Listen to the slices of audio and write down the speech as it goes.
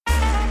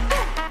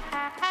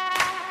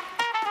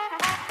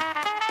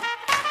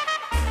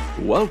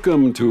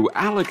Welcome to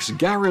Alex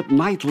Garrett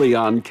Nightly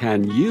on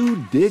Can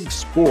You Dig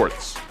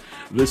Sports?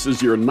 This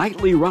is your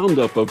nightly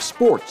roundup of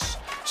sports,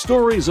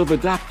 stories of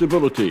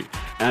adaptability,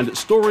 and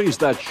stories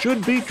that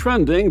should be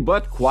trending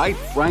but quite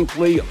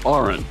frankly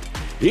aren't.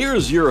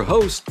 Here's your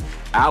host,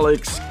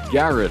 Alex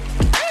Garrett.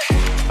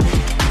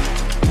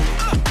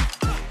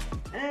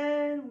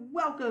 And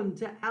welcome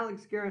to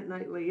Alex Garrett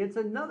Nightly. It's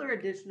another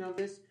edition of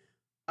this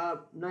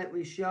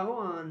nightly show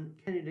on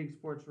Can You Dig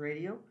Sports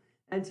Radio.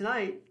 And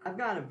tonight, I've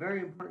got a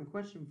very important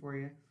question for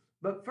you.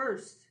 But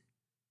first,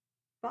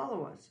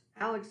 follow us,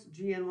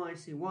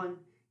 AlexGNYC1,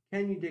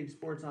 Can You Dig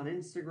Sports on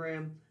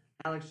Instagram,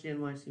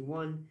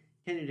 AlexGNYC1,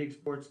 Can You Dig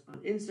Sports on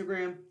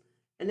Instagram.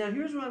 And now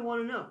here's what I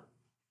want to know.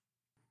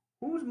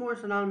 Who's more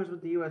synonymous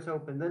with the U.S.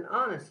 Open than,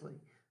 honestly,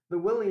 the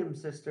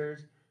Williams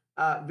sisters,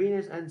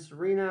 Venus and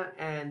Serena?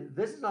 And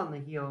this is on the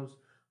heels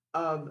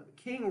of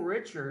King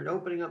Richard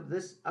opening up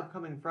this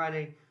upcoming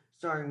Friday,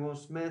 starring Will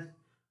Smith.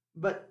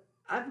 But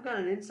I've got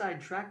an inside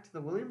track to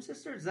the Williams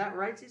sisters. Is that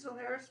right, Cecil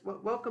Harris?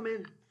 Welcome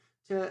in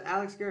to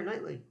Alex Garrett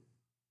Nightly.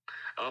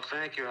 Oh,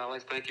 thank you,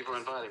 Alex. Thank you for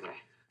inviting me.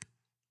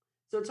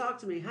 So talk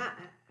to me.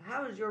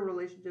 How is your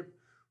relationship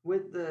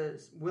with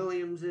the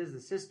Williamses,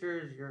 the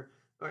sisters,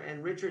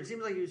 and Richard? It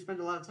seems like you spend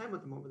a lot of time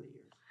with them over the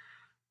years.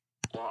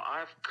 Well,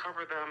 I've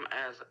covered them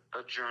as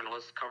a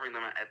journalist, covering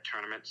them at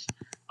tournaments.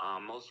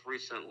 Most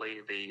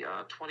recently, the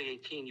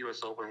 2018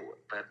 U.S. Open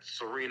that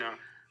Serena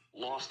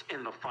lost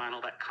in the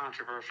final, that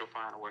controversial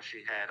final where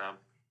she had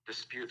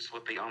disputes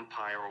with the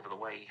umpire over the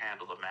way he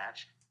handled the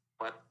match.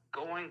 But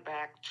going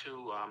back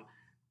to,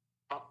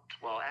 the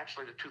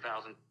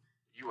 2000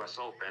 U.S.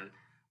 Open,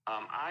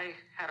 I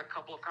had a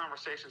couple of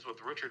conversations with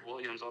Richard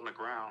Williams on the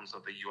grounds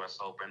of the U.S.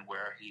 Open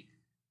where he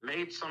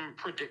made some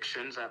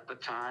predictions at the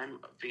time.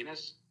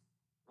 Venus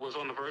was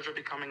on the verge of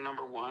becoming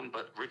number one,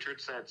 but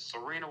Richard said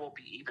Serena will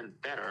be even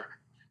better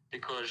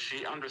because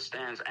she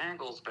understands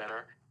angles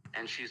better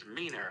and she's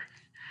meaner.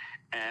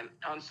 And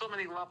on so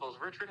many levels,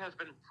 Richard has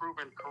been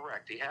proven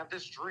correct. He had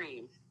this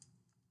dream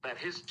that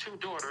his two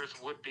daughters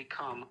would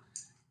become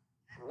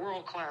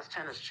world-class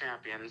tennis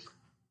champions,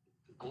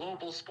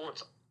 global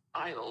sports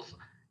idols,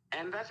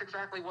 and that's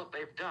exactly what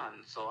they've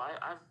done. So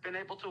I've been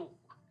able to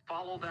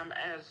follow them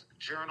as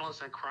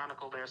journalists and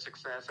chronicle their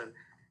success. And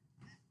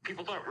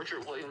people thought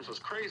Richard Williams was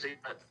crazy,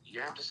 but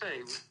you have to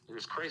say he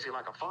was crazy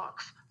like a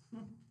fox.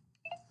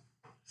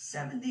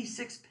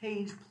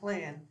 76-page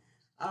plan.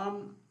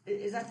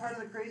 Is that part of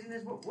the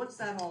craziness? What's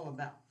that all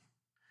about?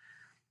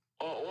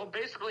 Oh, well,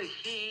 basically,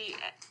 he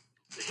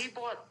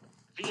bought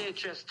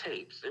VHS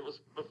tapes. It was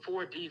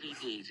before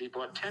DVDs. He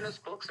bought tennis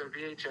books and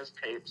VHS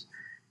tapes,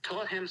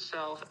 taught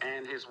himself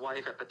and his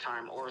wife at the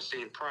time,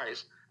 Oracene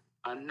Price,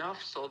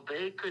 enough so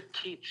they could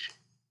teach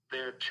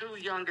their two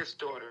youngest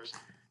daughters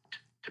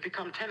to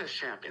become tennis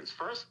champions.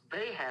 First,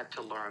 they had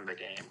to learn the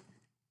game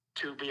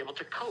to be able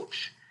to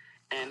coach.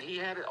 And he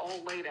had it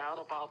all laid out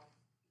about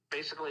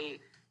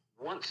basically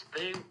once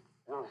they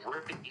were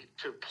ready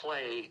to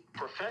play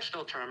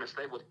professional tournaments,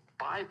 they would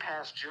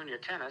bypass junior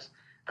tennis.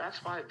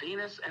 That's why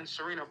Venus and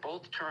Serena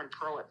both turned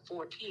pro at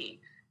 14.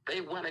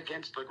 They went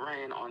against the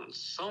grain on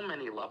so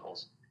many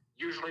levels.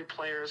 Usually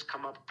players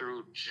come up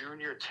through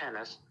junior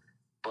tennis,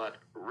 but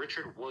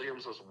Richard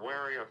Williams was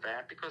wary of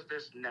that because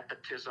there's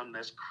nepotism,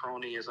 there's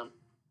cronyism.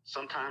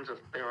 Sometimes if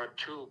there are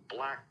two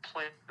black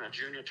players in a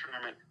junior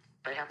tournament,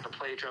 they have to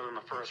play each other in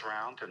the first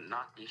round to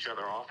knock each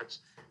other off. It's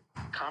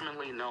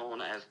commonly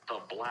known as the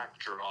black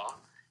draw.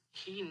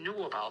 He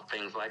knew about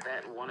things like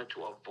that and wanted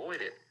to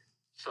avoid it.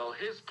 So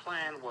his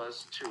plan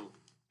was to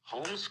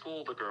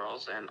homeschool the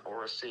girls, and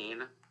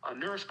Oracene, a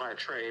nurse by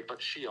trade,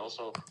 but she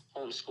also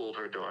homeschooled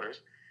her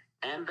daughters.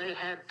 And they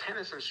had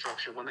tennis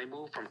instruction when they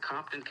moved from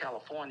Compton,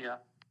 California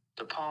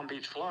to Palm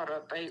Beach,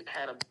 Florida. They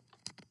had a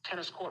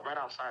tennis court right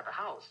outside the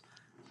house.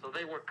 So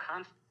they were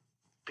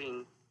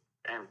being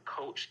and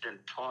coached and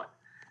taught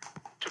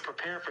to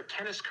prepare for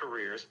tennis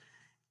careers.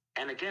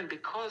 And again,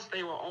 because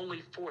they were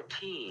only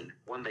 14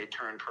 when they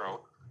turned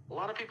pro, a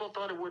lot of people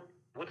thought it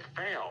would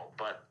fail.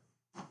 But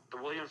the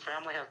Williams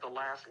family has the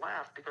last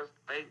laugh because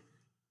they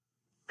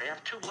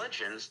have two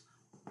legends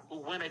who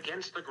went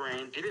against the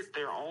grain, did it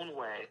their own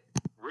way.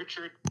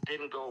 Richard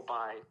didn't go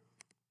by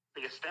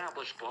the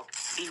established book.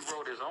 He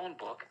wrote his own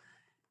book,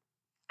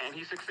 and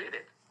he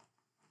succeeded.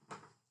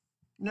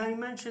 Now, you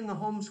mentioned the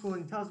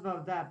homeschooling. Tell us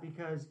about that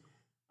because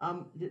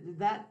did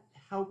that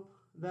help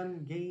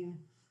them gain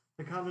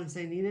the confidence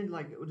they needed?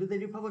 Like, did they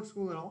do public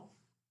school at all?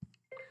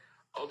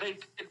 Oh, they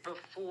did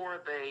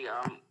before they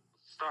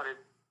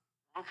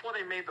before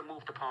they made the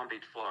move to Palm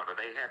Beach, Florida.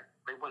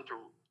 They went to,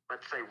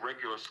 let's say,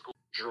 regular school,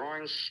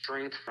 drawing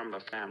strength from the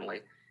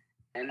family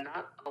and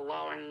not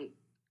allowing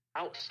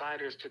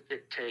outsiders to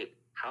dictate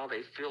how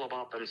they feel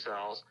about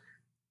themselves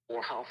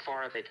or how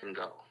far they can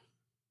go.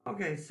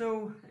 Okay,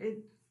 so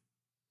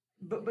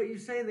but you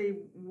say they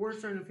were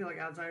starting to feel like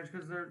outsiders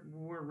because there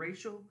were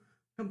racial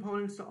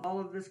components to all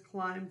of this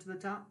climb to the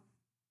top?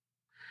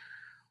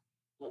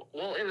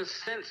 Well, in the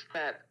sense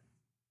that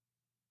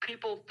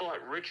people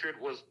thought Richard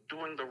was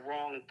doing the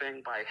wrong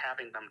thing by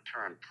having them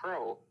turn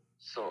pro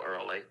so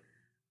early.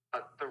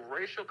 The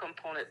racial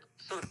component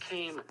sort of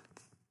came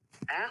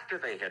after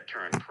they had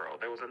turned pro.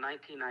 There was a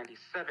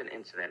 1997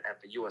 incident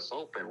at the U.S.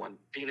 Open when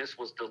Venus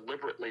was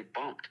deliberately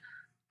bumped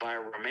by a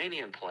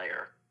Romanian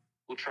player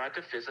who tried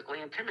to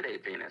physically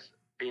intimidate Venus.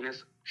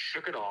 Venus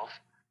shook it off,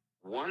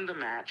 won the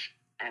match,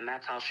 and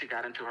that's how she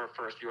got into her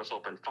first U.S.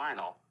 Open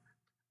final.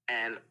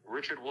 And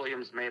Richard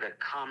Williams made a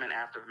comment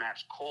after the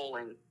match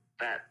calling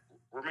that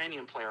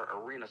Romanian player,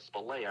 Irina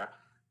Spalea,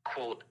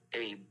 quote,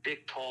 a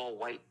big, tall,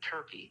 white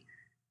turkey.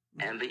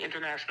 And the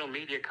international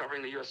media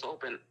covering the U.S.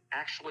 Open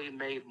actually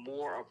made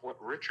more of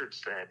what Richard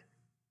said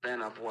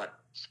than of what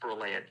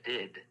Spalea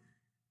did,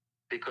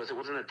 because it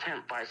was an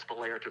attempt by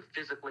Spalea to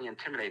physically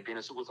intimidate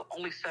Venus, who was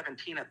only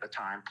 17 at the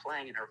time,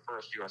 playing in her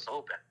first U.S.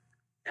 Open.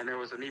 And there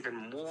was an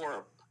even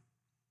more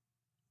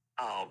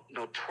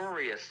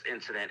notorious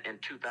incident in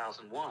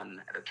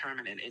 2001 at a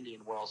tournament in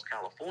Indian Wells,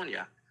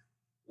 California,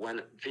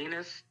 when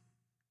Venus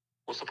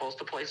was supposed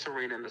to play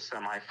Serena in the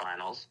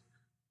semifinals,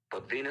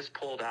 but Venus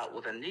pulled out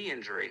with a knee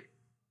injury.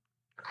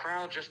 The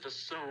crowd just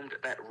assumed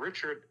that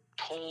Richard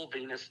told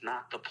Venus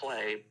not to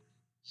play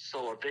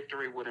so a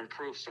victory would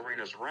improve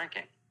Serena's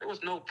ranking. There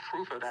was no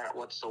proof of that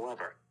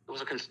whatsoever. It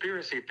was a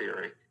conspiracy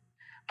theory,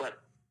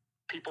 but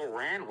people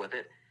ran with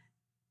it.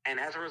 And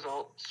as a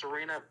result,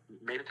 Serena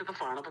made it to the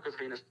final because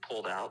Venus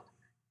pulled out.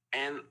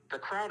 And the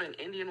crowd in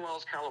Indian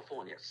Wells,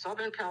 California,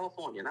 Southern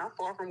California, not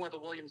far from where the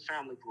Williams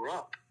family grew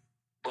up,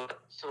 but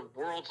sort of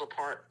worlds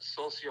apart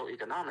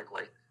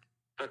socioeconomically,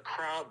 the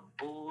crowd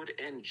booed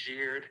and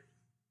jeered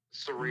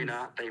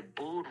Serena. They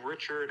booed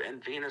Richard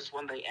and Venus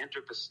when they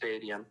entered the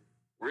stadium.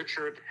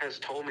 Richard has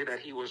told me that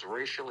he was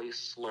racially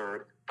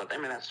slurred, but I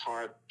mean, that's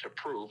hard to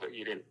prove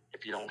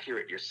if you don't hear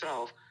it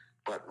yourself.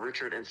 But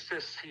Richard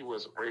insists he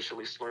was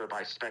racially slurred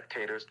by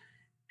spectators,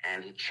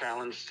 and he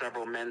challenged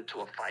several men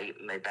to a fight,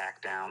 and they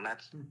backed down.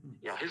 That's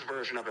his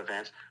version of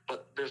events.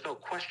 But there's no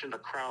question the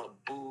crowd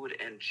booed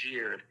and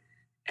jeered.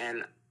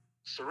 And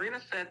Serena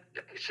said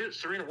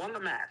Serena won the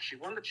match. She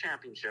won the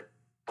championship.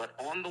 But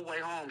on the way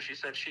home, she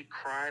said she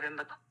cried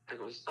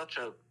it was such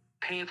a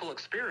painful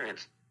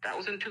experience. That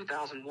was in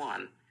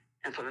 2001.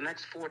 And for the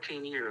next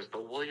 14 years,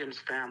 the Williams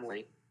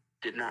family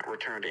did not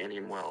return to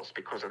Indian Wells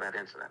because of that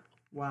incident.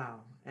 Wow.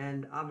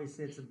 And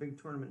obviously it's a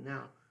big tournament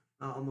now,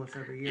 almost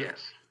every year.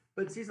 Yes.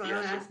 But Cecil, I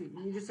want to ask you,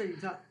 you just said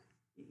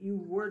you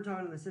were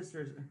talking to the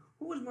sisters.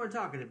 Who was more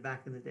talkative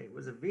back in the day?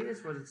 Was it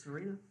Venus? Was it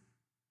Serena?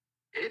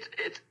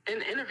 It's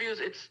in interviews,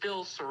 it's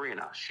still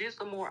Serena. She's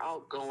the more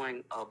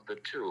outgoing of the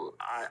two.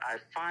 I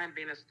find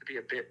Venus to be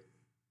a bit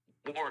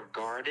more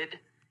guarded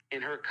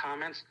in her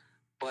comments,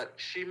 but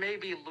she may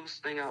be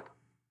loosening up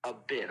a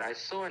bit. I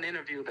saw an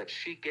interview that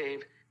she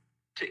gave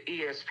to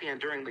ESPN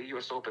during the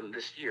U.S. Open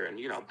this year. And,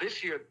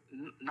 this year,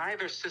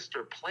 neither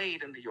sister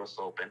played in the U.S.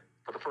 Open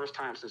for the first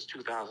time since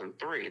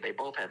 2003. They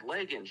both had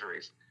leg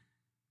injuries.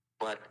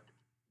 But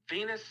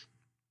Venus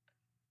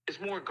is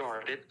more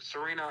guarded.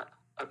 Serena,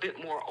 a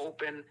bit more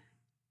open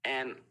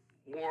and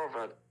more of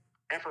an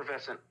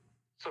effervescent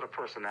sort of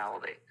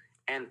personality.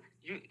 And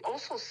you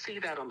also see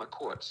that on the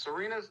court.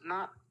 Serena's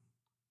not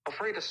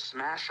afraid to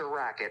smash a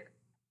racket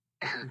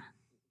and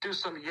do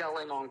some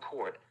yelling on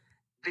court.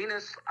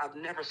 Venus, I've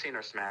never seen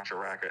her smash a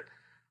racket.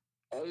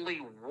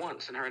 Only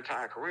once in her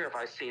entire career have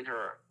I seen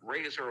her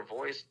raise her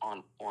voice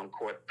on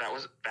court. That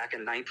was back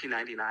in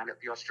 1999 at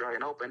the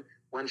Australian Open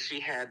when she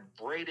had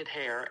braided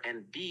hair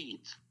and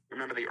beads.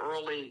 Remember the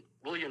early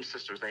Williams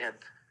sisters? They had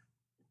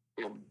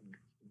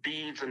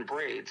beads and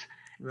braids.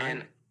 Right.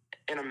 And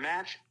in a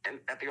match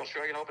at the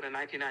Australian Open in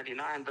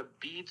 1999, the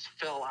beads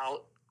fell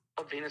out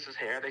of Venus's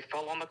hair. They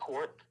fell on the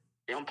court.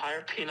 The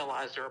umpire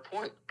penalized her a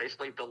point,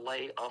 basically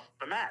delay of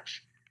the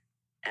match.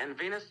 And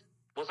Venus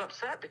was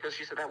upset because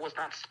she said that was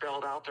not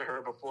spelled out to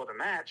her before the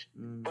match.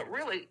 But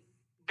really,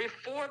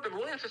 before the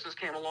Williams sisters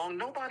came along,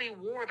 nobody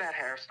wore that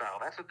hairstyle.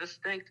 That's a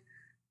distinct,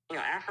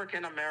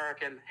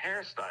 African-American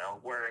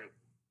hairstyle, wearing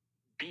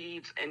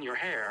beads in your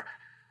hair.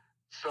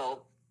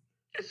 So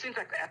it seems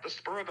like at the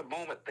spur of the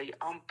moment, the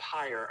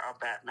umpire of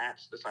that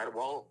match decided,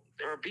 well,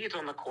 there are beads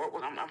on the court.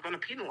 Well, I'm going to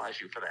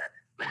penalize you for that.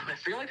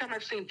 That's the only time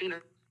I've seen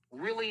Venus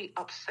really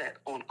upset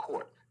on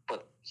court.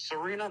 But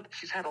Serena,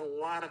 she's had a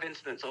lot of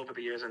incidents over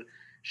the years, and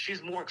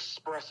she's more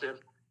expressive.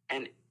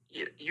 And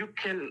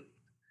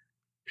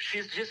she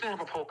doesn't have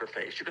a poker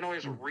face. You can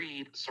always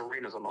read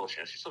Serena's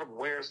emotions. She sort of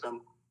wears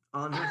them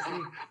on her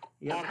sleeve.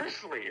 Yep. On her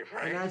sleeve,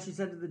 right? And as she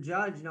said to the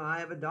judge, I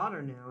have a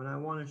daughter now, and I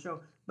want to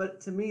show.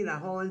 But to me,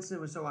 that whole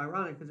incident was so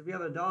ironic because if you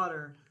have a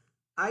daughter,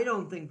 I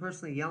don't think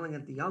personally yelling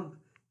at the ump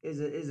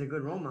is a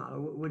good role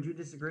model. Would you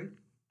disagree?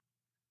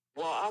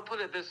 Well, I'll put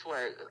it this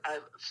way.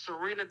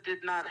 Serena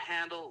did not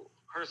handle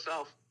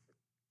herself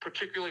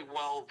particularly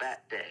well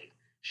that day.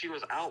 She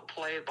was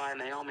outplayed by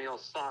Naomi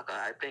Osaka.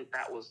 I think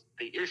that was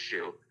the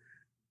issue.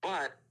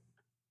 But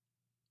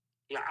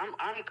yeah,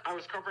 I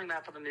was covering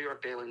that for the New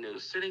York Daily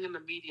News, sitting in the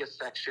media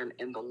section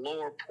in the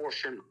lower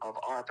portion of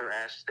Arthur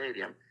Ashe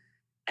Stadium.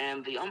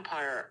 And the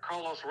umpire,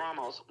 Carlos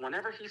Ramos,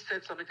 whenever he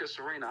said something to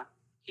Serena,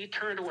 he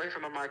turned away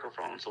from the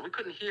microphone. So we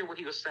couldn't hear what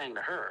he was saying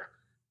to her.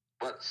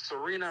 But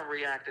Serena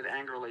reacted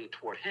angrily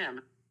toward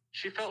him.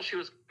 She felt she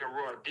was getting a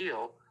raw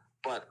deal,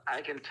 but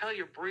I can tell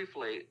you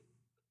briefly,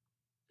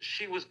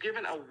 she was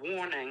given a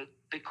warning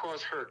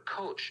because her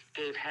coach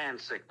gave hand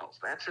signals.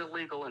 That's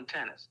illegal in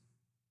tennis.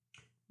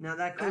 Now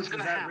that coach,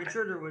 was that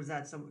Richard or was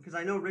that some? Because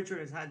I know Richard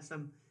has had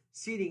some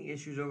seating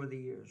issues over the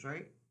years,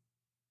 right?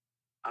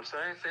 I'm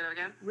sorry, say that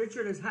again?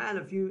 Richard has had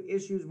a few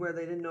issues where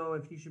they didn't know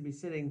if he should be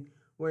sitting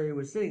where he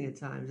was sitting at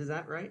times. Is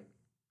that right?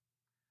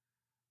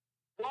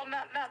 Well,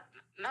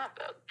 not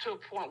to a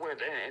point where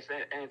it's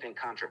anything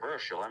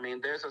controversial. I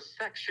mean, there's a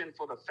section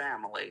for the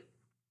family.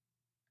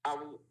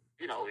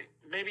 You know,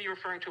 maybe you're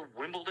referring to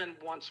Wimbledon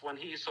once when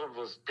he sort of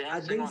was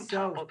dancing on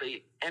top of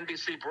the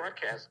NBC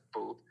broadcast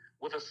booth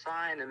with a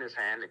sign in his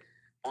hand.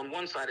 On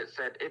one side it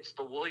said, "It's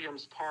the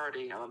Williams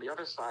party," and on the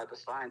other side the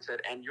sign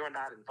said, "And you're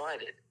not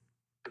invited."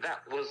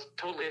 That was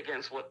totally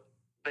against what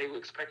they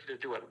expected to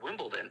do at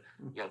Wimbledon,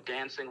 you know,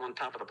 dancing on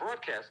top of the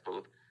broadcast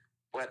booth.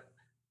 But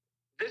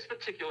this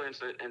particular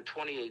incident in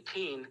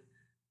 2018,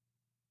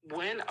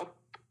 when a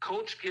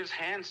coach gives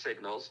hand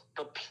signals,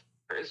 the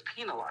player is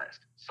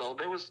penalized. So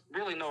there was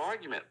really no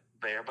argument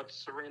there, but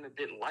Serena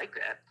didn't like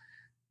that.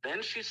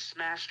 Then she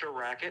smashed her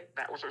racket.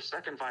 That was her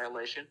second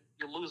violation.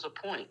 You lose a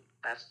point.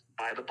 That's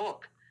by the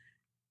book.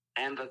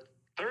 And the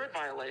third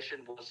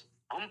violation was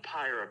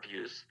umpire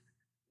abuse.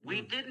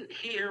 We didn't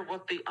hear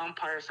what the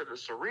umpire said to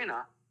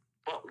Serena,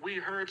 but we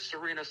heard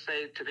Serena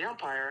say to the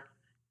umpire,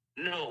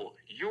 "No,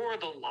 you're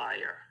the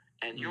liar,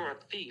 and you're a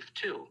thief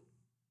too."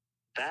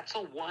 That's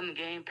a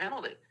one-game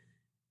penalty.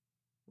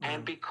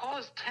 And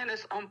because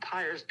tennis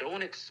umpires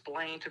don't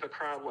explain to the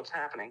crowd what's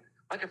happening,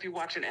 like if you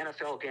watch an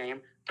NFL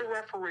game, the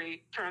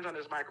referee turns on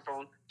his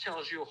microphone,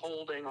 tells you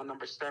holding on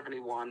number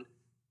 71,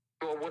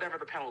 or whatever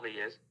the penalty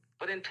is.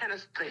 But in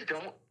tennis, they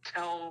don't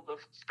tell the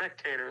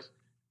spectators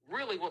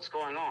really what's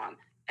going on.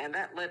 And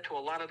that led to a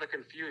lot of the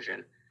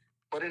confusion.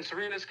 But in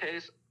Serena's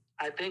case,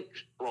 I think,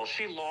 well,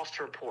 she lost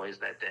her poise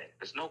that day.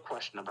 There's no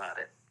question about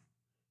it.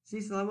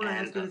 Cecil, I want to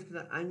ask you this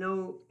because I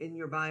know in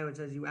your bio it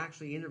says you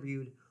actually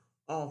interviewed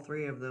all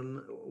three of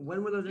them.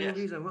 When were those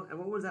interviews, and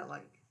what was that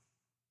like?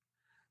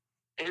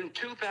 In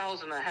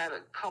 2000, I had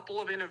a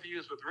couple of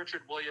interviews with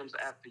Richard Williams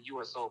at the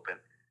U.S. Open.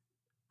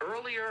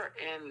 Earlier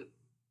in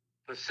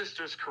the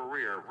sisters'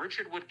 career,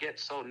 Richard would get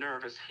so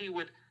nervous he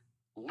would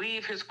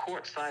leave his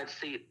courtside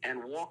seat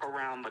and walk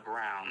around the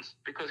grounds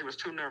because he was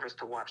too nervous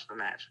to watch the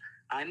match.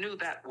 I knew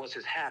that was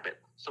his habit.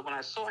 So when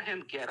I saw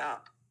him get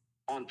up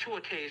on two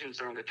occasions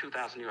during the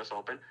 2000 U.S.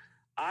 Open,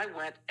 I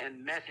went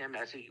and met him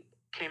as he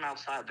came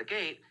outside the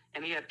gate,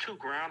 and he had two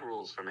ground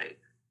rules for me.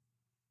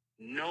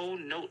 No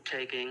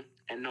note-taking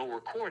and no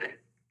recording.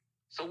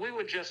 So we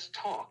would just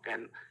talk,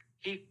 and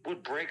he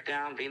would break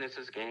down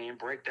Venus's game,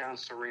 break down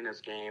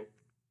Serena's game.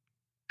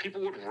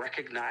 People would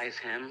recognize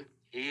him.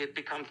 He had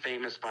become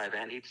famous by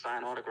then. He'd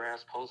sign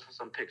autographs, pose for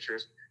some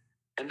pictures.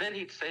 And then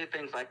he'd say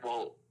things like,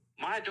 "Well,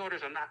 my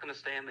daughters are not going to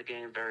stay in the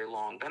game very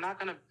long. They're not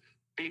going to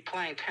be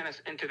playing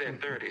tennis into their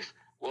 30s.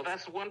 Well,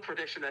 that's one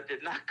prediction that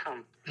did not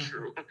come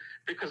true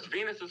because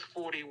Venus is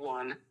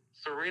 41,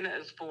 Serena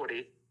is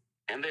 40,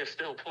 and they're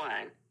still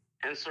playing.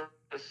 And Serena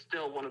is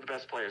still one of the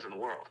best players in the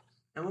world.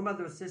 And what about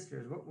those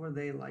sisters? What were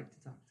they like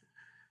to talk to?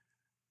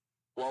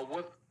 Well,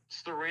 with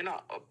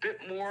Serena, a bit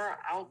more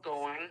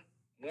outgoing,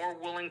 more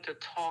willing to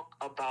talk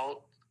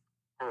about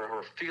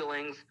her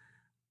feelings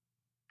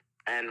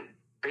and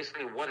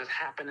basically what has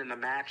happened in the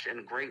match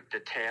in great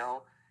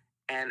detail.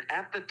 And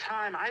at the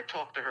time I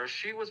talked to her,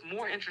 she was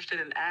more interested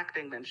in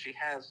acting than she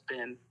has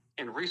been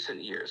in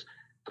recent years.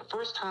 The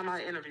first time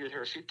I interviewed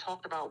her, she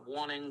talked about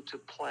wanting to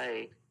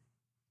play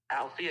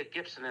Althea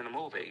Gibson in a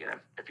movie.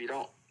 If you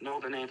don't know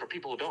the name, for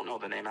people who don't know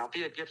the name,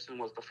 Althea Gibson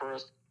was the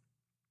first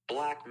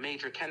black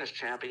major tennis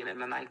champion in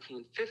the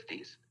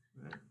 1950s.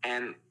 Right.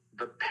 And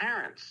the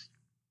parents,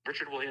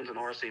 Richard Williams and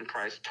Oracene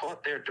Price,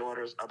 taught their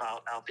daughters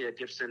about Althea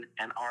Gibson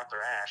and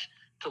Arthur Ashe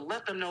to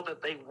let them know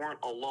that they weren't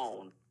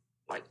alone.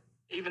 Like,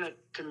 even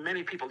to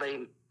many people,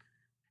 they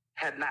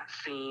had not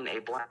seen a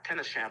black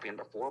tennis champion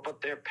before, but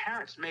their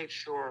parents made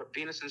sure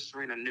Venus and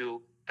Serena knew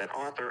that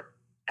Arthur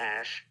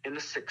Ashe in the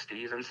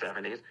 60s and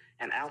 70s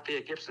and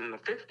Althea Gibson in the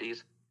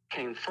 50s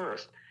came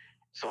first.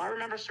 So I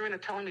remember Serena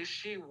telling me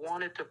she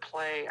wanted to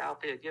play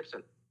Althea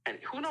Gibson. And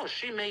who knows,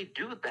 she may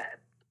do that.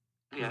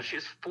 You know,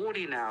 she's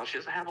 40 now. She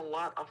doesn't have a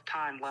lot of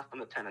time left on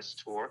the tennis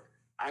tour.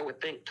 I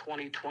would think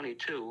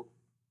 2022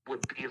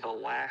 would be the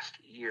last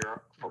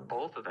year for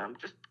both of them,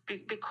 just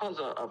because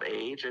of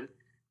age. And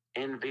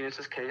in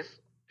Venus's case,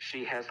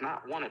 she has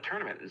not won a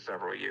tournament in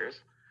several years.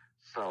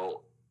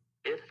 So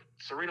if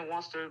Serena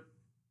wants to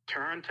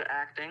turn to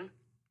acting,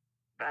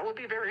 that would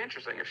be very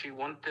interesting if she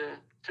wanted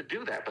to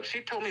do that. But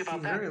she told me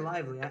about that. She's very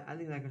lively. I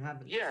think that could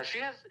happen. Yeah,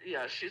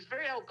 she's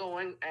very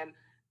outgoing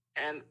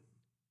and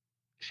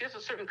she has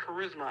a certain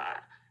charisma.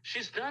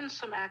 She's done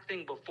some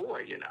acting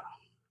before, you know.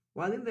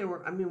 Well, I think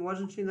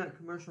wasn't she in that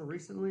commercial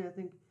recently? I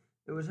think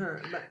it was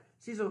her. But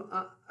Cecil,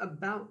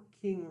 about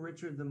King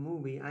Richard the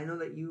movie, I know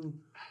that you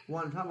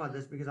want to talk about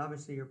this because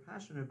obviously you're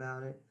passionate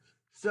about it.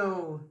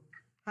 So,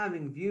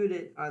 having viewed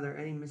it, are there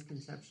any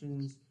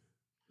misconceptions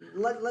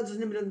let's just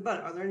nip it in the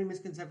bud. Are there any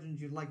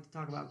misconceptions you'd like to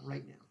talk about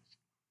right now?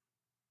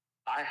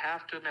 I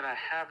have to admit, I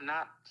have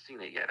not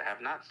seen it yet. I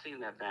have not seen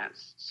the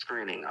advanced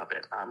screening of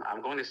it.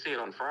 I'm going to see it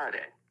on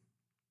Friday.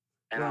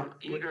 And I'm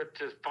eager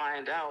to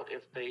find out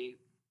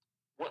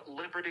what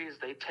liberties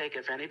they take,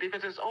 if any,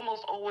 because it's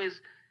almost always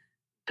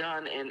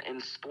done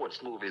in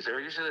sports movies. There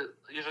are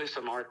usually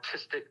some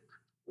artistic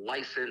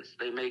license.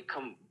 They may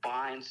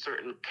combine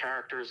certain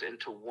characters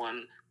into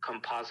one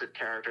composite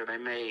character. They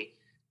may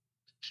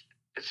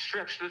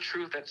stretch the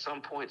truth at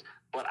some points,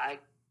 but I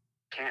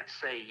can't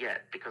say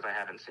yet because I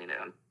haven't seen it.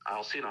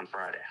 I'll see it on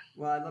Friday.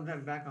 Well, I'd love to have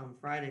you back on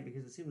Friday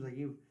because it seems like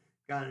you've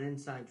got an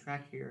inside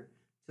track here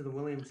to the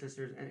Williams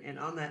sisters and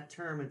on that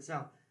term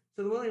itself.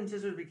 So the Williams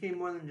sisters became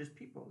more than just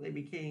people. They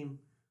became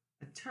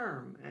a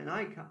term, an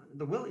icon,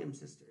 the Williams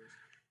sisters.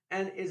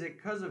 And is it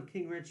because of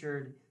King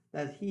Richard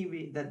that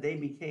they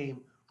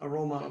became a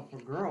role model for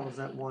girls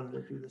that wanted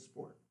to do the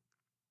sport?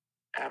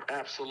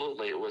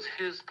 Absolutely. It was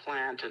his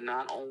plan to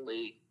not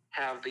only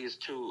have these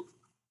two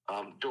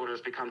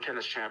daughters become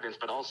tennis champions,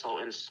 but also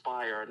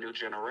inspire a new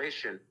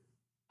generation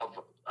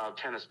of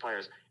tennis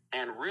players.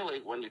 And really,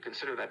 when you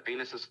consider that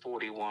Venus is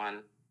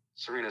 41,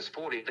 Serena's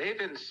 40, they've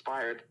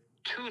inspired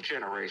two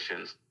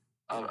generations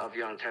of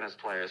young tennis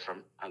players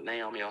from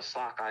Naomi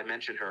Osaka. I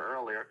mentioned her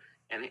earlier.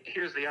 And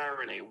here's the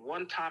irony.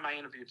 One time I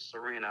interviewed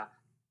Serena.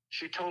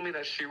 She told me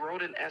that she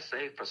wrote an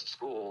essay for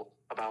school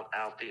about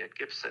Althea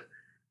Gibson.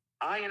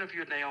 I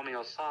interviewed Naomi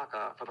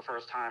Osaka for the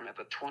first time at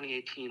the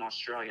 2018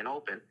 Australian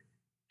Open.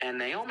 And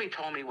Naomi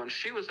told me when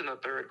she was in the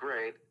third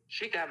grade,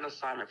 she got an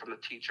assignment from the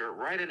teacher,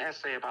 write an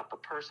essay about the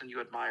person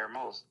you admire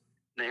most.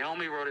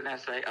 Naomi wrote an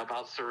essay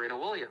about Serena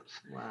Williams.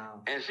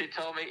 Wow. And she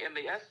told me in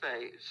the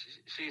essay,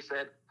 she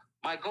said,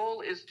 my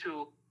goal is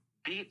to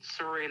beat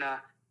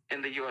Serena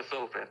in the U.S.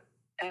 Open.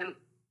 And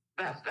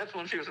that's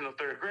when she was in the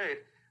third grade.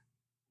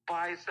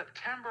 By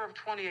September of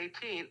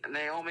 2018,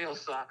 Naomi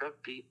Osaka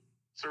beat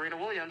Serena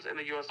Williams in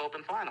the U.S.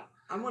 Open final.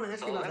 I want to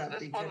ask you about that.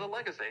 That's part of the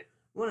legacy.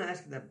 I want to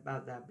ask you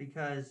about that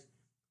because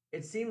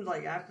it seems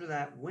like after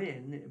that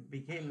win, it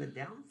became the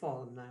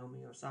downfall of Naomi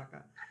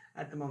Osaka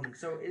at the moment.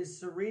 So is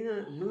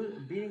Serena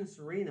beating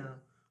Serena,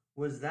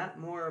 was that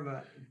more of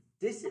a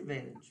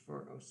disadvantage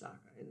for Osaka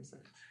in a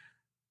sense?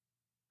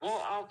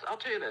 Well, I'll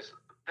tell you this.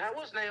 That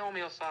was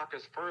Naomi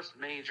Osaka's first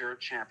major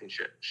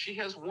championship. She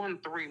has won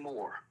 3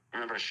 more.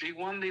 Remember, she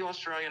won the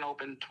Australian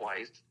Open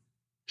twice.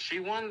 She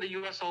won the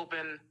U.S.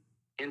 Open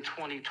in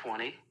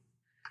 2020.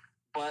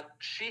 But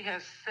she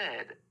has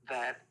said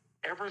that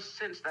ever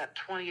since that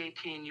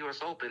 2018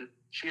 U.S. Open,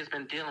 she has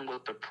been dealing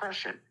with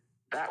depression.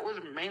 That was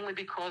mainly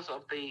because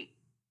of the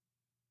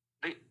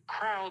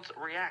crowd's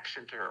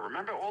reaction to her.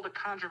 Remember all the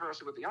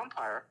controversy with the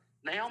umpire?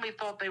 Naomi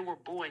thought they were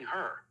booing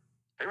her.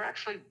 They were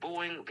actually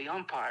booing the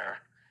umpire.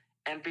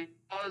 And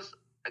because,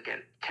 again,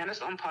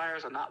 tennis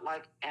umpires are not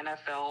like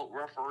NFL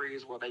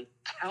referees where they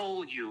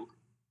tell you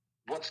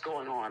what's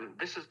going on.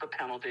 This is the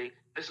penalty.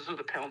 This is who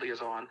the penalty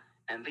is on.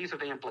 And these are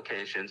the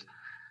implications.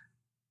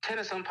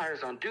 Tennis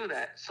umpires don't do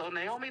that. So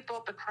Naomi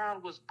thought the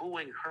crowd was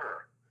booing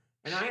her.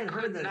 And she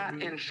could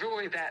not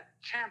enjoy that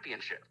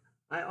championship.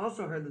 I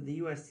also heard that the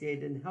USTA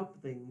didn't help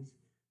things.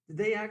 Did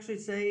they actually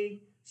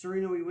say,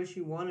 Serena, we wish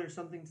you won, or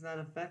something to that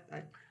effect?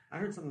 I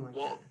heard something like that.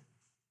 Well,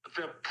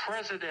 the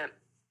president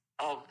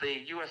of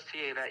the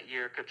USTA that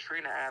year,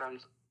 Katrina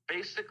Adams,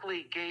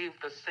 basically gave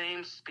the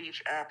same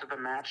speech after the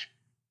match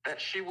that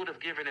she would have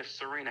given if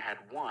Serena had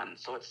won.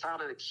 So it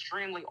sounded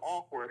extremely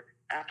awkward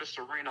after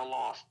Serena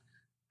lost.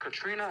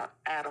 Katrina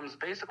Adams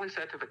basically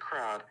said to the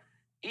crowd,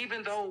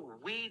 even though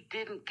we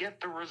didn't get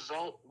the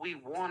result we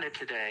wanted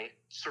today,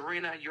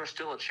 Serena, you're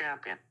still a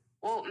champion.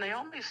 Well,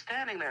 Naomi's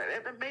standing there.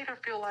 It made her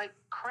feel like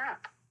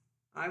crap.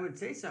 I would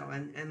say so.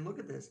 And look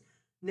at this.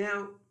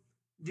 Now,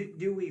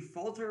 do we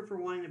fault her for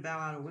wanting to bow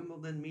out of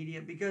Wimbledon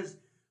media? Because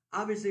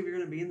obviously if you're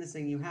going to be in this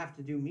thing, you have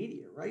to do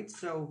media, right?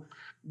 So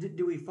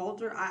do we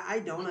fault her? I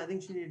don't. I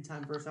think she needed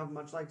time for herself,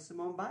 much like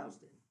Simone Biles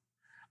did.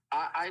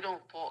 I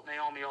don't fault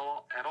Naomi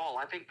at all.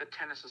 I think the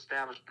tennis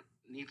establishment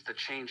needs to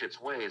change its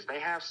ways. They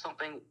have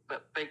something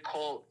that they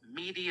call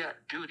media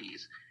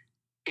duties.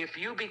 If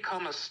you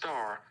become a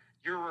star,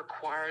 you're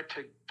required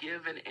to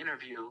give an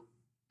interview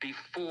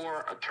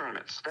before a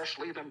tournament,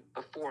 especially the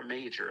 4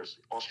 majors,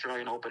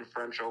 Australian Open,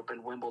 French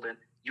Open, Wimbledon,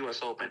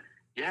 U.S. Open.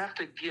 You have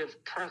to give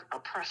a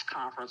press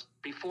conference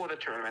before the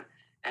tournament,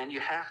 and you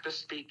have to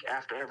speak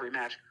after every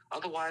match.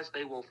 Otherwise,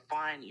 they will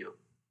fine you.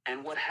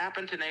 And what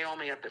happened to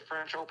Naomi at the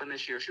French Open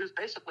this year, she was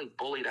basically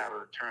bullied out of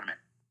the tournament.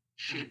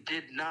 She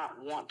did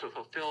not want to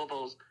fulfill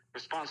those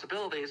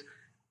responsibilities,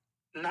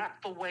 not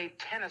the way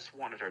tennis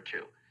wanted her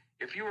to.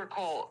 If you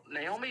recall,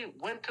 Naomi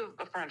went to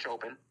the French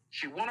Open.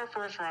 She won her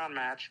first round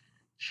match.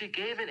 She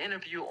gave an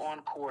interview on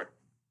court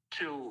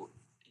to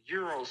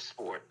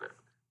Eurosport.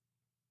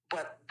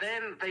 But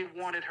then they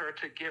wanted her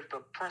to give the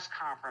press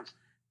conference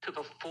to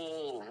the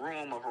full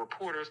room of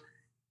reporters,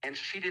 and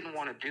she didn't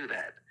want to do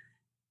that.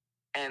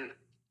 And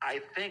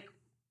I think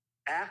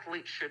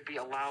athletes should be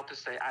allowed to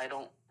say, I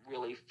don't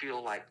really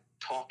feel like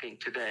talking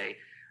today,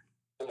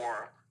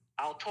 or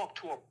I'll talk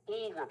to a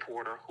bull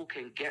reporter who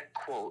can get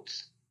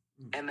quotes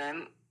and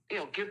then,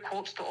 give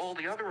quotes to all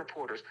the other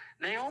reporters.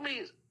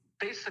 Naomi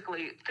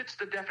basically fits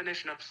the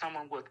definition of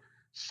someone with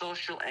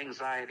social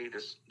anxiety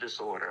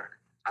disorder.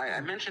 I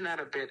mentioned that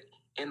a bit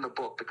in the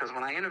book because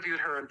when I interviewed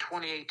her in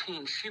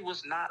 2018, she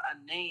was not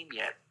a name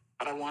yet,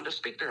 but I wanted to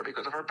speak to her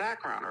because of her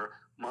background. Her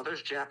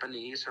mother's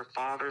Japanese, her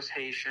father's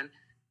Haitian.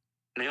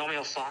 Naomi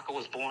Osaka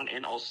was born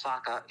in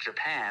Osaka,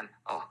 Japan,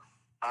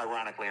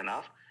 ironically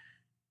enough.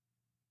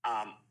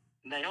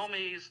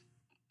 Naomi's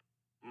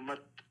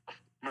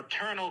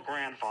maternal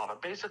grandfather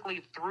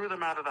basically threw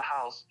them out of the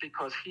house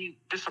because he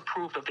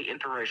disapproved of the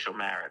interracial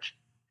marriage.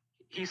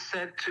 He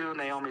said to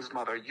Naomi's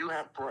mother, "You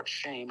have brought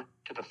shame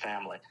to the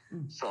family."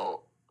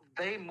 So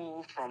they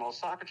moved from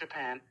Osaka,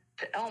 Japan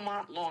to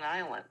Elmont, Long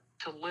Island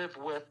to live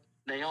with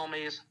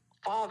Naomi's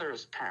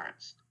father's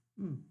parents.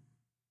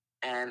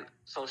 And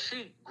so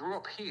she grew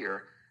up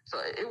here. So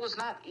it was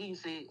not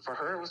easy for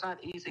her. It was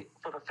not easy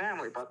for the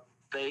family, but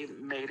they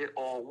made it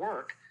all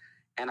work.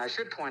 And I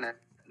should point out,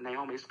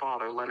 Naomi's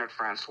father, Leonard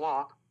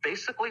Francois,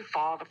 basically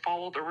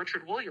followed the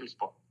Richard Williams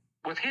book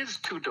with his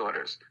two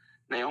daughters.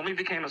 Naomi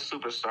became a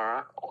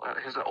superstar.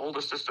 His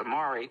older sister,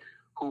 Mari,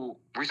 who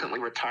recently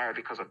retired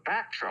because of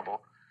back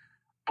trouble.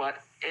 But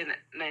in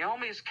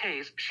Naomi's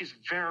case, she's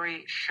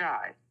very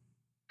shy.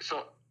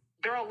 So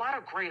there are a lot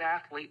of great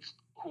athletes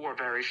who are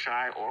very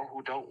shy or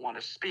who don't want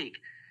to speak.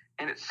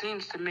 And it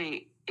seems to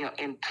me,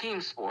 in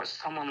team sports,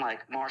 someone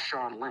like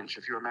Marshawn Lynch,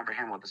 if you remember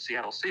him with the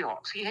Seattle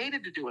Seahawks, he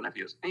hated to do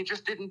interviews. He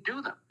just didn't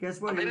do them.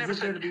 Guess what? They never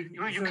said,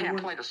 you can't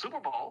play the Super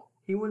Bowl.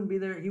 He wouldn't be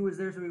there. He was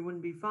there so he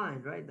wouldn't be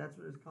fined, right? That's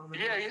what his comment was.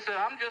 Yeah, he said,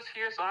 "I'm just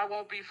here so I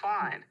won't be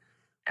fined."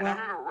 And I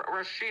remember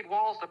Rasheed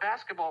Wallace, the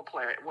basketball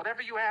player,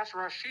 whatever you asked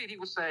Rasheed, he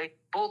would say,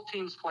 both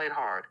teams played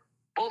hard.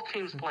 Both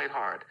teams played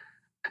hard.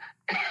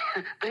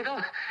 They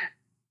don't.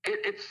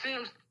 It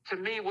seems to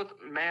me with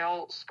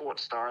male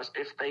sports stars,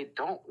 if they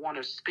don't want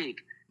to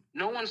speak,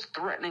 no one's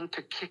threatening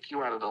to kick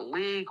you out of the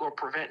league or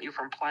prevent you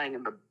from playing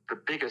in the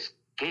biggest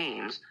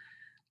games.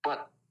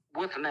 But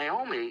with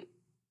Naomi,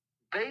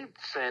 they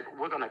said,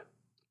 "We're going to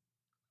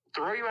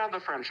throw you out of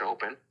the French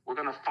Open. We're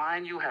going to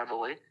fine you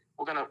heavily.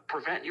 We're going to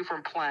prevent you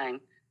from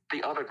playing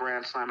the other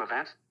Grand Slam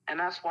events." And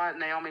that's why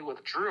Naomi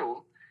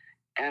withdrew.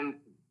 And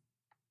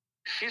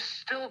she's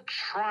still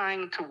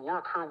trying to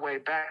work her way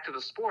back to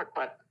the sport,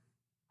 but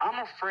I'm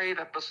afraid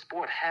that the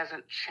sport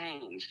hasn't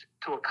changed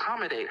to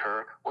accommodate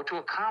her or to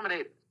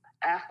accommodate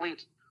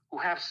athletes who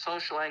have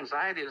social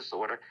anxiety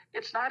disorder.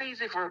 It's not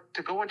easy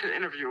to go into an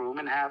interview room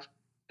and have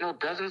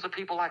dozens of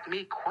people like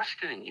me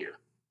questioning you.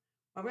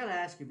 I'm going to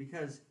ask you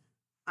because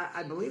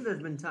I believe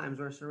there's been times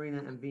where Serena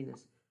and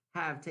Venus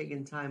have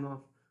taken time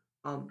off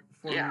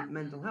for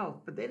mental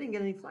health, but they didn't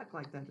get any flack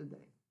like that, did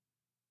they?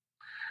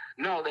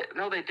 No,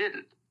 they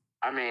didn't.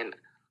 I mean,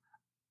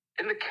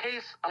 in the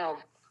case of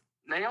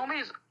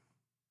Naomi's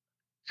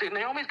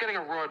getting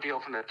a raw deal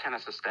from the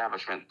tennis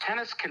establishment.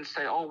 Tennis can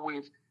say, "Oh,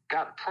 we've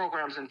got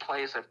programs in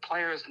place. If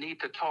players need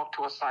to talk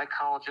to a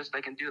psychologist,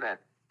 they can do that."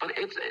 But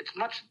it's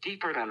much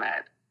deeper than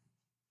that.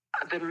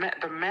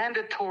 The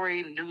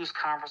mandatory news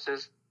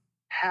conferences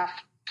have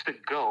to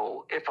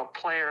go if a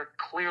player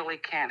clearly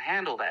can't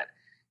handle that.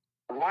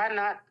 Why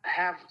not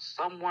have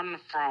someone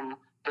from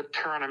the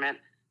tournament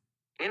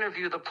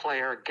interview the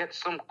player, get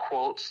some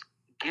quotes,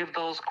 give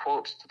those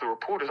quotes to the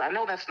reporters? I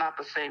know that's not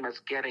the same as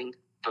getting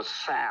the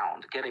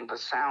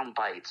sound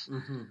bites.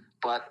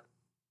 But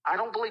I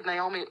don't believe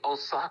Naomi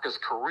Osaka's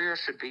career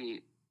should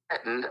be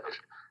threatened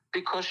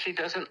because she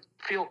doesn't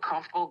feel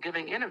comfortable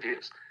giving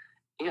interviews.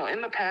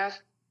 In the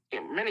past,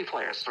 many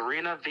players,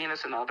 Serena,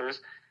 Venus, and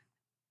others,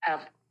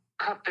 have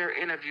cut their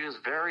interviews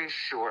very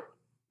short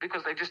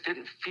because they just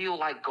didn't feel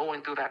like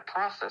going through that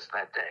process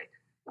that day.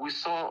 We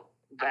saw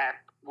that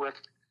with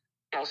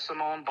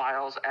Simone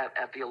Biles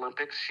at the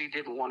Olympics. She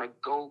didn't want to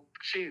go.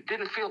 She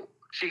didn't feel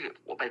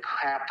they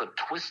have the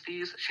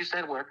twisties, she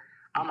said, where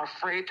I'm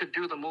afraid to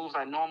do the moves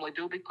I normally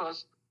do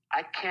because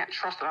I can't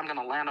trust that I'm going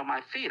to land on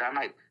my feet. I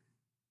might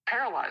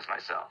paralyze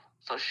myself.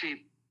 So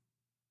she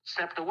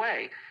stepped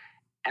away.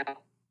 And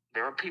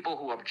there are people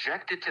who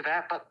objected to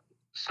that, but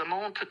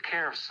Simone took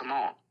care of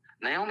Simone.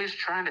 Naomi's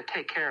trying to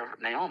take care of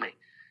Naomi.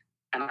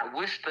 And I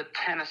wish the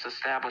tennis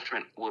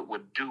establishment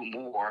would do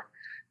more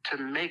to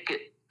make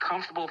it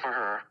comfortable for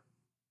her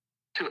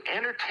to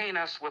entertain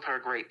us with her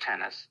great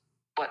tennis,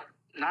 but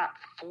not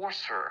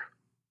force her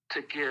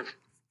to give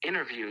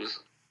interviews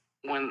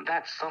when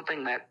that's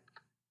something that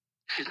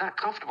she's not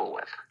comfortable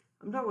with.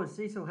 I'm talking with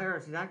Cecil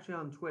Harris. He's actually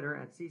on Twitter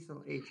at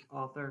Cecil H.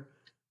 Author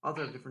of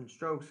Different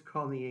Strokes,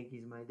 Call the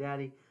Yankees My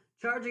Daddy.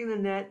 Charging the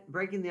net,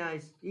 breaking the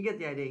ice. You get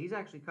the idea. He's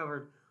actually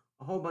covered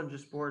a whole bunch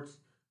of sports.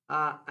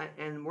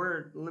 And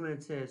we're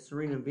limited to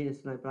Serena and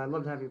Venus tonight, but I'd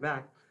love to have you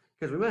back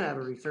because we might have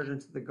a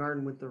resurgence at the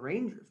Garden with the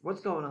Rangers.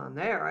 What's going on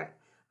there?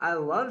 I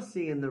love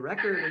seeing the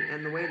record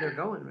and the way they're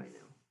going right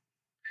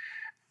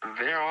now.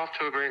 They're off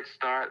to a great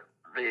start.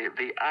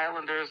 The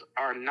Islanders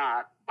are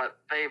not, but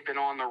they've been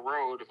on the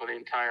road for the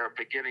entire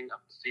beginning of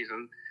the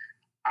season.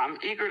 I'm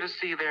eager to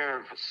see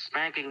their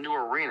spanking new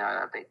arena.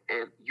 I think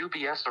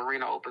UBS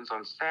Arena opens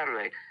on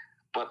Saturday,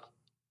 but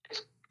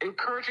it's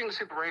encouraging to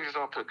see the Rangers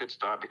off to a good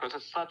start because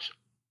it's such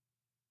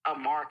a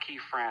marquee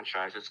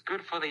franchise. It's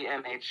good for the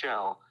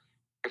NHL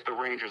if the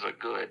Rangers are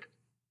good.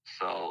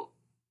 So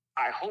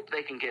I hope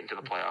they can get into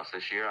the playoffs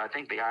this year. I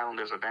think the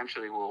Islanders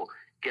eventually will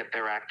get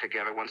their act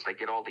together once they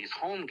get all these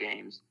home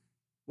games.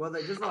 Well,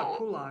 they just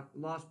lost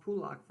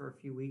Pulak for a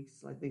few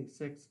weeks, I think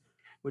 6,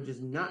 which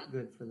is not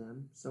good for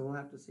them. So we'll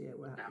have to see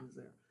what happens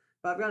there.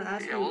 But I've got to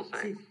ask you,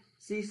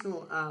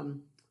 Cecil,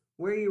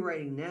 where are you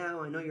writing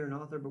now? I know you're an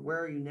author, but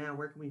where are you now?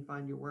 Where can we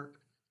find your work?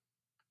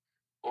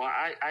 Well,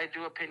 I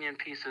do opinion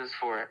pieces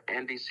for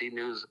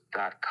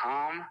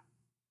NBCnews.com,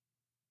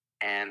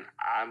 and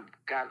I've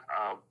got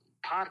a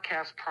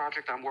podcast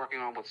project I'm working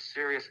on with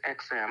Sirius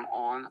XM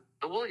on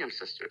the Williams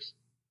sisters,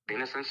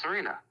 Venus and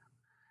Serena.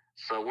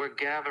 So we're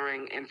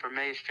gathering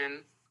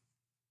information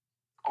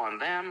on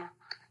them.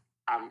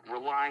 I'm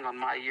relying on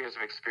my years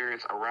of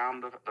experience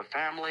around the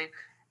family.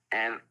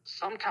 And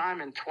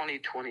sometime in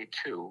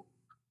 2022,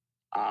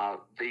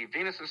 the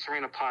Venus and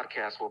Serena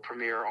podcast will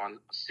premiere on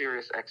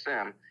Sirius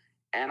XM.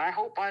 And I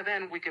hope by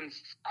then we can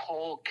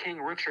call King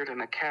Richard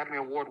an Academy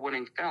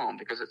Award-winning film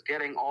because it's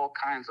getting all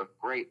kinds of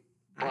great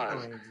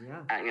buzz.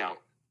 Yeah. And,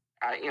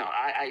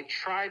 I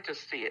tried to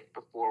see it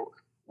before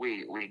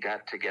we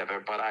got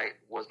together, but I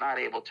was not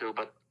able to.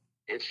 But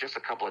it's just a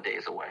couple of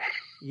days away.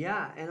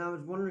 Yeah, and I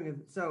was wondering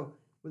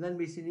with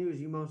NBC News,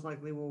 you most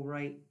likely will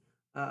write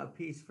a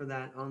piece for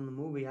that on the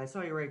movie. I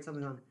saw you write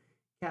something on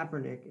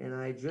Kaepernick, and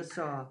I just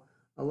saw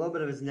a little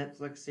bit of his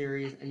Netflix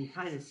series, and you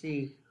kind of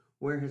see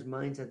where his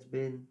mindset's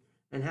been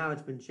and how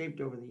it's been shaped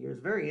over the years.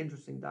 Very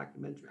interesting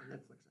documentary on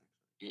Netflix,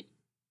 actually.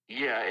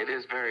 Yeah, it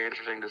is very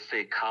interesting to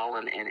see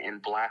Colin in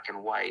black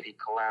and white. He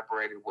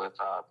collaborated with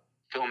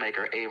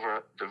filmmaker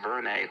Ava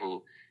DuVernay,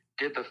 who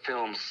did the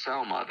film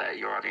Selma that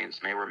your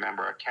audience may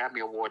remember,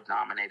 Academy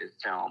Award-nominated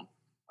film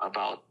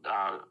about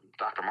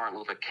Dr. Martin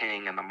Luther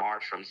King and the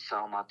march from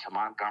Selma to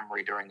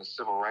Montgomery during the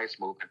Civil Rights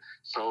Movement.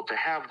 So to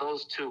have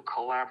those two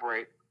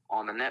collaborate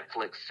on the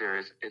Netflix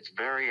series, it's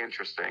very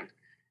interesting.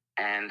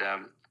 And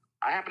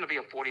I happen to be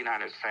a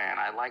 49ers fan.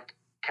 I liked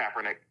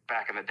Kaepernick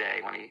back in the day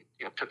when he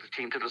took the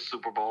team to the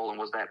Super Bowl and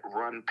was that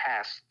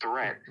run-pass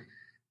threat.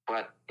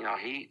 But,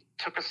 he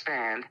took a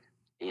stand.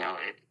 He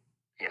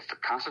has the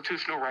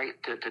constitutional right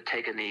to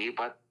take a knee,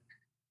 but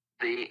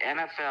the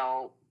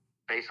NFL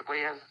basically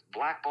has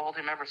blackballed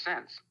him ever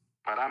since.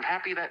 But I'm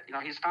happy that,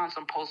 he's found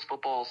some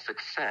post-football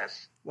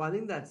success. Well, I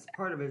think that's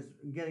part of his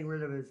getting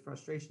rid of his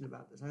frustration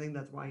about this. I think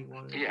that's why he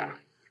wanted to do it.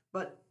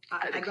 But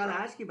I got to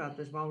ask you about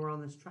this while we're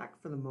on this track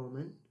for the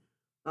moment.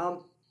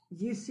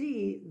 You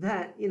see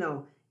that,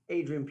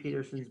 Adrian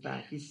Peterson's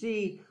back. You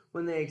see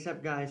when they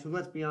accept guys who,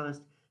 let's be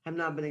honest, have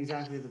not been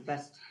exactly the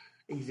best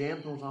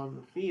examples on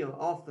the field,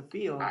 off the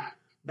field,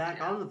 back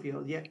on the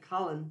field. Yet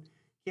Colin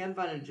can't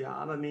find a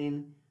job. I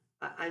mean,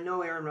 I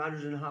know Aaron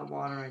Rodgers is in hot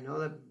water. I know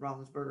that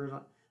Roethlisberger's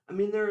on. I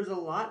mean, there's a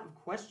lot of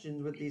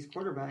questions with these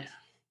quarterbacks,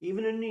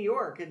 even in New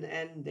York, and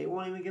they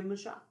won't even give them a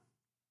shot.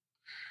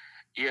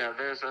 Yeah,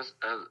 there's a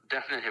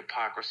definite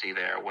hypocrisy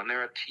there. When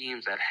there are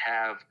teams that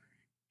have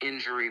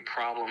injury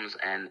problems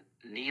and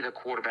need a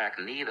quarterback,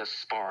 need a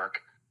spark.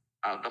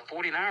 The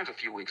 49ers a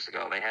few weeks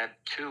ago, they had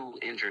 2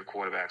 injured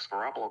quarterbacks.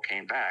 Garoppolo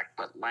came back,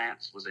 but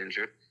Lance was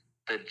injured.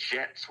 The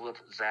Jets with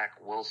Zach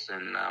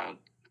Wilson,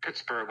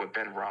 Pittsburgh with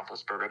Ben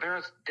Roethlisberger.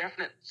 There's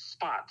definite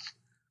spots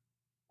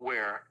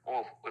where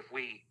if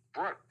we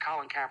brought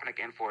Colin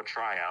Kaepernick in for a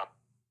tryout,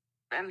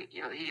 then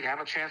he'd have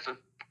a chance to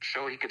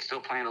show he could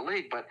still play in the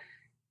league. But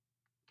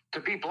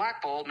to be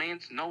blackballed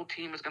means no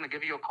team is going to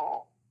give you a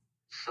call.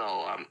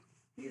 So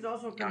he's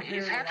also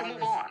he's had to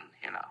move on.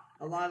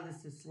 A lot of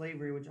this is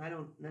slavery, which I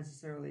don't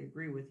necessarily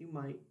agree with. You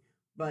might,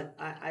 but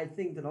I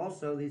think that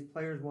also these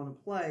players want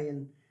to play,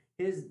 and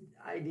his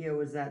idea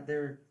was that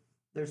they're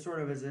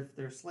sort of as if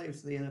they're slaves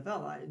to the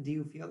NFL. Do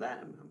you feel that?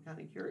 I'm kind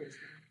of curious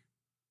now.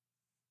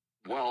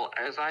 Well,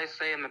 as I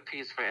say in the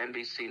piece for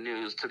NBC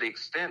News, to the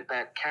extent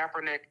that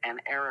Kaepernick and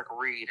Eric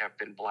Reed have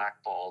been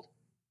blackballed,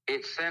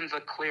 it sends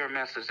a clear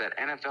message that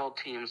NFL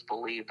teams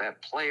believe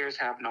that players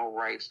have no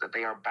rights that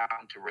they are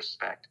bound to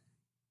respect.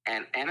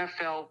 And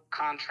NFL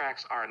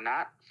contracts are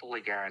not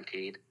fully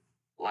guaranteed,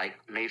 like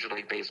Major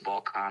League Baseball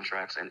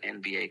contracts and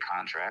NBA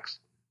contracts.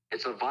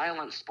 It's a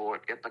violent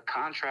sport. If the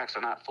contracts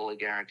are not fully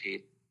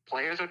guaranteed,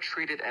 players are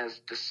treated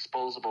as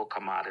disposable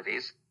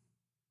commodities.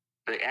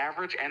 The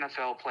average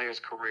NFL player's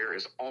career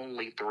is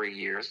only 3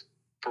 years.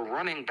 For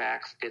running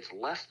backs, it's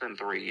less than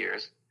 3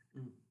 years.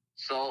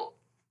 So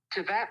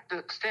to that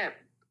extent,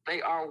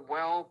 they are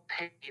well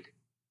paid,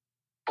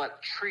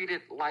 but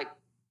treated like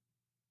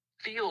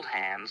field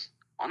hands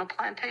on a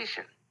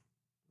plantation.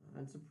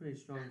 That's a pretty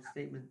strong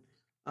statement.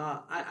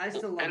 I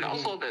still love and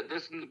also that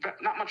there's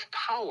not much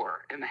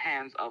power in the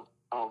hands of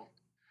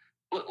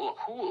who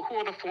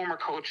are the former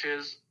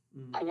coaches,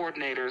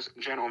 coordinators,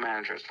 general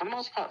managers. For the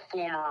most part,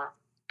 former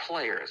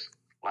players.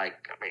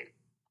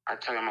 I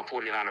tell you, I'm a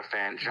 49er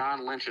fan.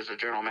 John Lynch is the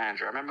general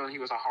manager. I remember when he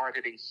was a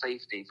hard-hitting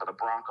safety for the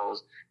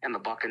Broncos and the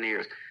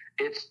Buccaneers.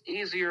 It's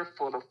easier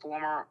for the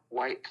former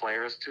white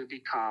players to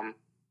become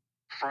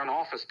front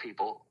office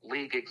people,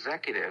 league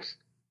executives,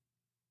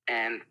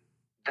 and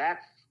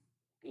that's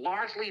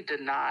largely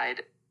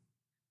denied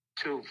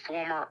to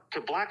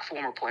black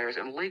former players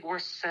in the league where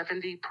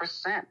 70%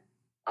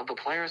 of the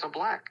players are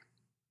black.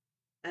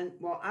 And,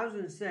 well, I was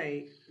going to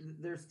say,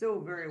 they're still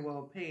very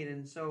well paid,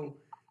 and so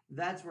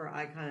that's where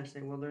I kind of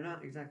say, well, they're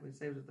not exactly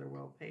slaves if they're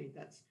well paid.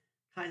 That's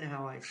kind of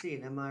how I see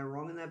it. Am I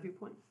wrong in that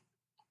viewpoint?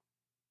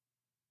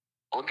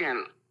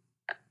 Again,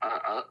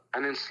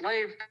 an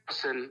enslaved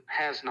person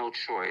has no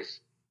choice.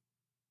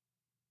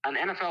 An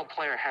NFL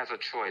player has a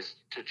choice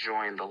to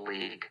join the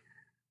league.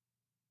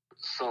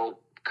 So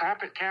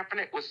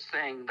Kaepernick was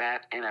saying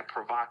that in a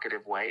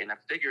provocative way, in a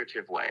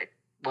figurative way.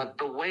 But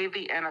the way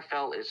the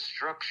NFL is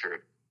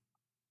structured,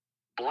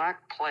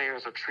 black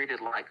players are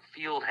treated like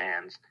field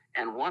hands,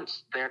 and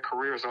once their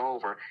careers are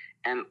over,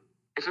 and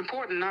it's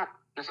important not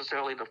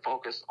necessarily to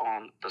focus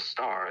on the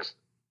stars,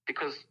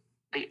 because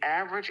the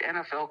average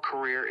NFL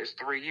career is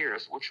 3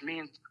 years, which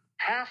means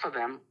half of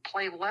them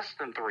play less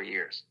than 3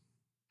 years.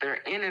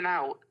 They're in and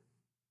out,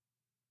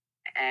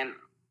 and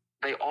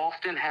they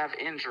often have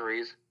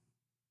injuries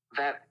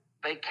that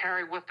they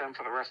carry with them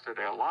for the rest of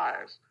their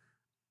lives.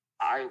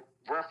 I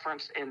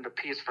referenced in the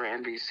piece for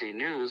NBC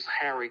News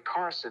Harry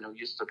Carson, who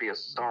used to be a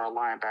star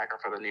linebacker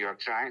for the New York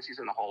Giants. He's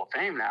in the Hall of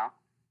Fame now.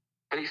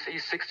 But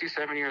he's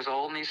 67 years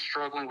old, and he's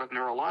struggling with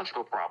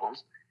neurological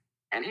problems.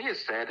 And he has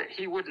said that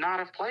he would not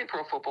have played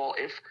pro football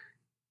if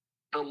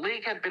the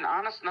league had been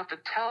honest enough to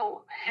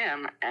tell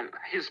him and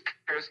his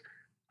peers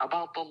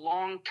about the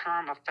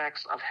long-term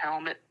effects of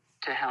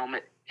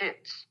helmet-to-helmet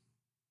hits.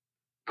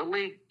 The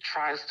league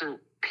tries to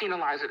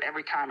penalize it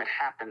every time it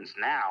happens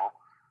now,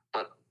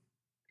 but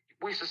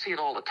we used to see it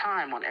all the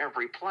time on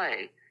every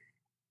play.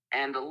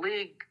 And the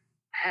league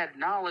had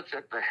knowledge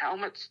that the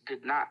helmets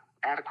did not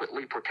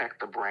adequately protect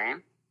the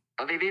brain,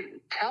 but they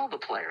didn't tell the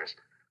players.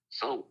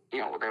 So,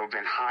 there have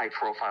been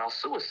high-profile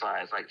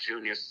suicides like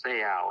Junior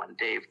Seau and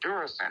Dave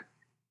Durison,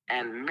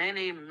 and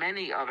many,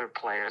 many other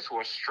players who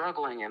are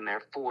struggling in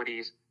their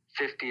 40s,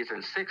 50s,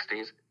 and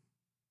 60s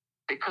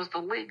because the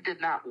league did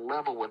not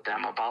level with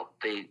them about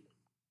the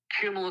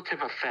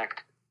cumulative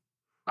effect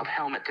of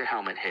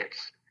helmet-to-helmet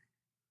hits.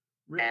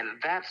 Really? And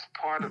that's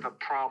part of the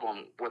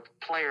problem with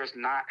players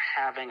not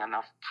having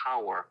enough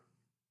power.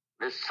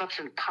 There's such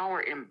a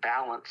power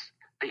imbalance.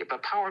 The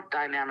power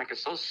dynamic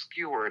is so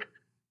skewered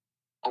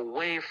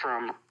away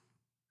from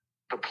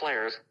the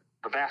players,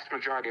 the vast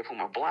majority of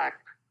whom are black.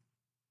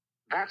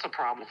 That's a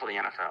problem for the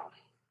NFL.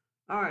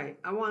 All right.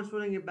 I want to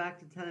swing it back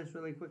to tennis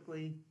really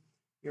quickly.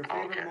 Your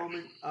favorite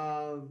moment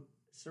of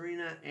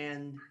Serena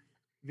and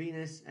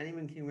Venus and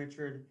even King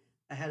Richard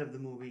ahead of the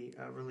movie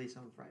release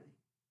on Friday?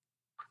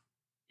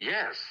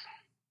 Yes.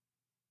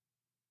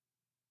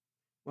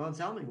 Well,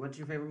 tell me, what's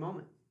your favorite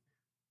moment?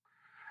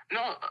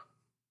 No,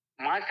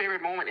 my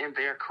favorite moment in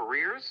their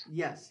careers?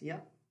 Yes,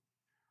 yep.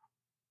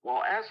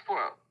 Well,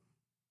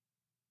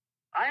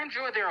 I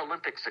enjoy their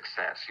Olympic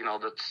success.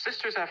 The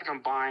sisters have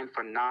combined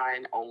for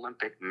 9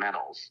 Olympic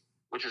medals,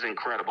 which is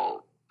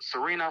incredible.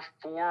 Serena,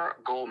 4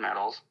 gold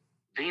medals.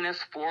 Venus,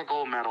 4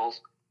 gold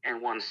medals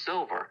and 1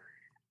 silver.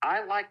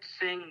 I liked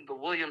seeing the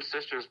Williams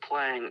sisters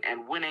playing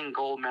and winning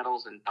gold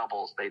medals in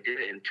doubles. They did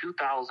it in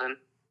 2000,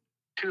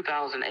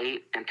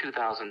 2008, and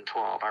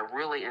 2012. I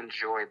really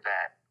enjoyed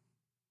that.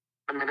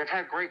 I mean, they've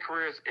had great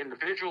careers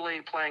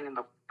individually, playing in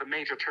the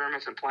major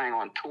tournaments and playing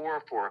on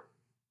tour for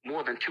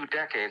more than 2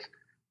 decades.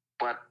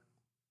 But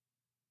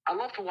I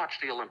love to watch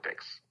the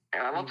Olympics,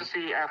 and I love to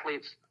see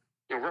athletes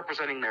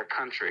representing their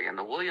country. And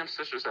the Williams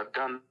sisters have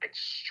done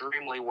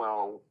extremely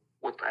well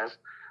with, as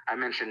I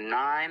mentioned,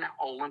 9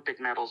 Olympic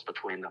medals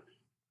between them.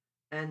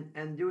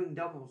 And doing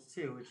doubles,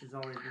 too, which has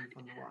always been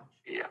fun to watch.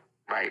 Yeah,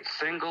 right.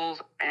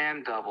 Singles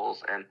and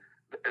doubles. And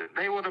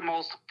they were the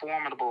most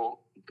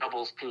formidable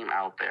doubles team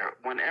out there.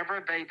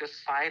 Whenever they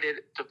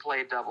decided to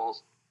play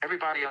doubles,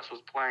 everybody else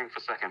was playing for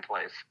second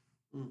place.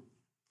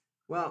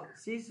 Well,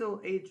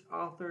 Cecil H.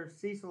 author,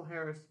 Cecil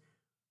Harris,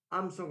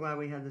 I'm so glad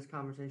we had this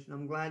conversation.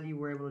 I'm glad you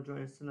were able to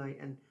join us tonight.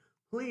 And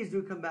please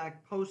do come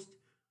back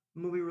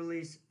post-movie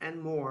release and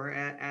more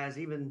as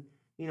even,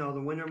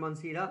 the winter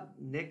months heat up.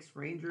 Knicks,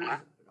 Rangers,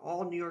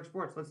 all New York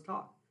sports. Let's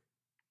talk.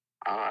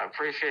 I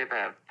appreciate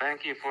that.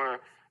 Thank you for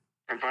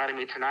inviting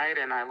me tonight,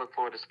 and I look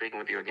forward to speaking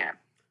with you again.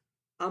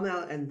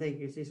 And thank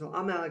you, Cecil.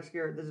 I'm Alex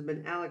Garrett. This has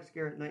been Alex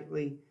Garrett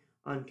Nightly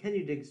on Can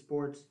You Dig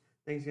Sports.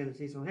 Thanks again to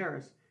Cecil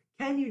Harris.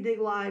 Can You Dig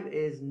Live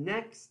is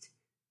next.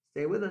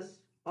 Stay with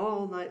us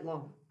all night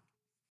long.